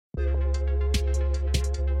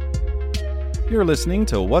You're listening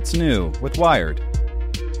to What's New with Wired.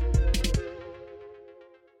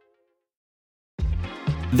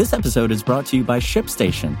 This episode is brought to you by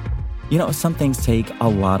ShipStation. You know, some things take a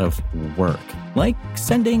lot of work, like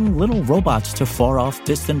sending little robots to far-off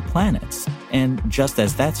distant planets. And just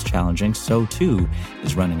as that's challenging, so too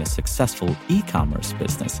is running a successful e-commerce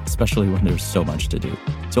business, especially when there's so much to do.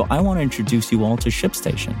 So I want to introduce you all to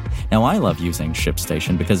ShipStation. Now, I love using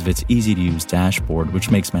ShipStation because of its easy-to-use dashboard,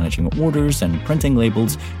 which makes managing orders and printing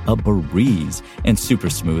labels a breeze and super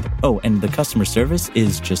smooth. Oh, and the customer service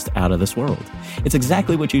is just out of this world. It's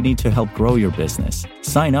exactly what you need to help grow your business.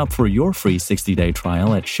 Sign up for your free 60-day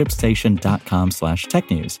trial at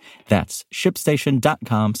shipstation.com/technews. That's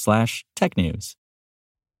shipstation.com/technews.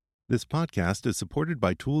 This podcast is supported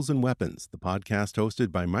by Tools and Weapons, the podcast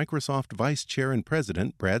hosted by Microsoft Vice Chair and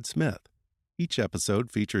President Brad Smith. Each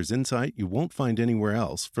episode features insight you won't find anywhere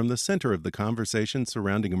else from the center of the conversation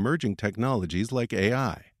surrounding emerging technologies like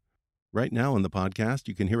AI. Right now on the podcast,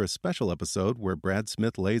 you can hear a special episode where Brad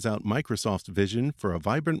Smith lays out Microsoft's vision for a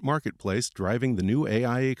vibrant marketplace driving the new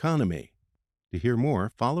AI economy. To hear more,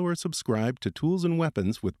 follow or subscribe to Tools and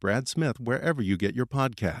Weapons with Brad Smith wherever you get your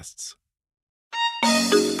podcasts.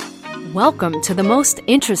 Welcome to the most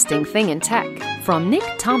interesting thing in tech from Nick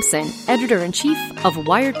Thompson, editor-in-chief of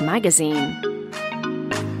Wired Magazine.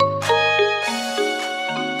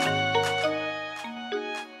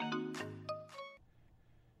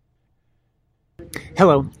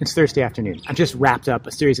 Hello, it's Thursday afternoon. I've just wrapped up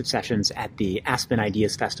a series of sessions at the Aspen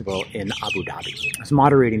Ideas Festival in Abu Dhabi. I was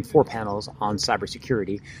moderating 4 panels on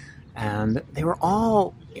cybersecurity, and they were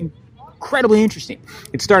all incredibly interesting.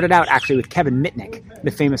 It started out actually with Kevin Mitnick,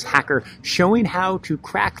 the famous hacker, showing how to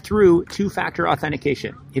crack through two-factor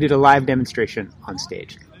authentication. He did a live demonstration on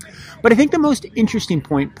stage. But I think the most interesting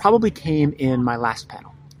point probably came in my last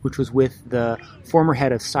panel, which was with the former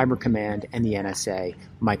head of Cyber Command and the NSA,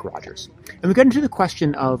 Mike Rogers. And we got into the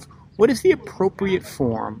question of what is the appropriate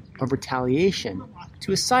form of retaliation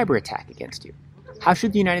to a cyber attack against you? How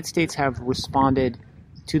should the United States have responded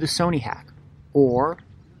to the Sony hack? Or,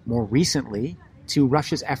 more recently, to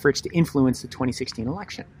Russia's efforts to influence the 2016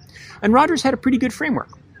 election? And Rogers had a pretty good framework.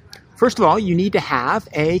 First of all, you need to have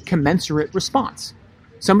a commensurate response.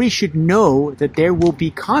 Somebody should know that there will be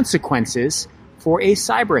consequences for a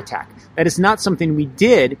cyber attack. That is not something we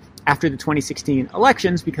did after the 2016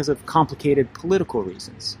 elections because of complicated political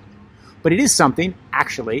reasons. But it is something,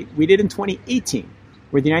 actually, we did in 2018,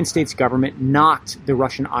 where the United States government knocked the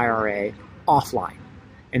Russian IRA offline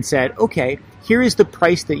and said, okay, here is the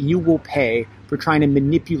price that you will pay for trying to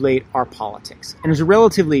manipulate our politics. And it was a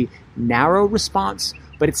relatively narrow response,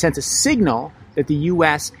 but it sent a signal that the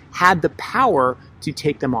U.S. had the power to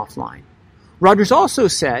take them offline. Rogers also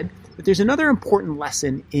said that there's another important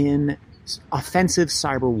lesson in offensive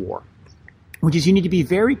cyber war, which is you need to be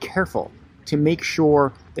very careful to make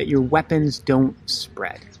sure that your weapons don't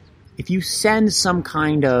spread. If you send some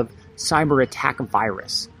kind of cyber attack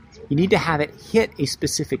virus, you need to have it hit a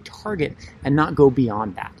specific target and not go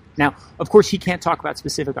beyond that. Now, of course, he can't talk about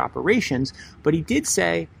specific operations, but he did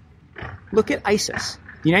say, look at ISIS.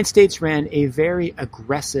 The United States ran a very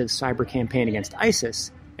aggressive cyber campaign against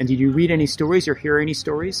ISIS. And did you read any stories or hear any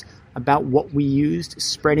stories about what we used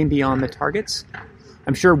spreading beyond the targets?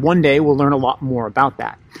 I'm sure one day we'll learn a lot more about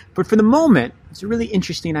that. But for the moment, it's a really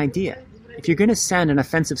interesting idea. If you're going to send an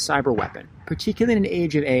offensive cyber weapon, particularly in an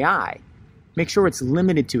age of AI, make sure it's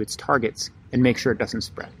limited to its targets and make sure it doesn't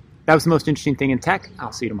spread. That was the most interesting thing in tech.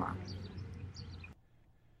 I'll see you tomorrow.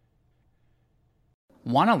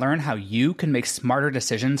 Want to learn how you can make smarter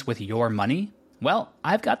decisions with your money? Well,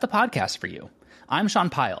 I've got the podcast for you. I'm Sean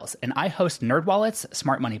Piles, and I host NerdWallet's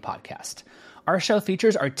Smart Money Podcast. Our show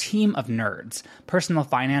features our team of nerds, personal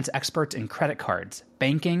finance experts in credit cards,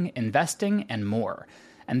 banking, investing, and more.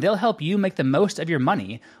 And they'll help you make the most of your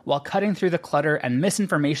money while cutting through the clutter and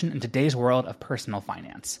misinformation in today's world of personal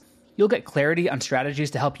finance. You'll get clarity on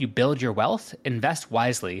strategies to help you build your wealth, invest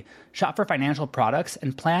wisely, shop for financial products,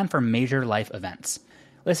 and plan for major life events.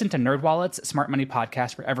 Listen to NerdWallet's Smart Money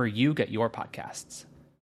Podcast wherever you get your podcasts.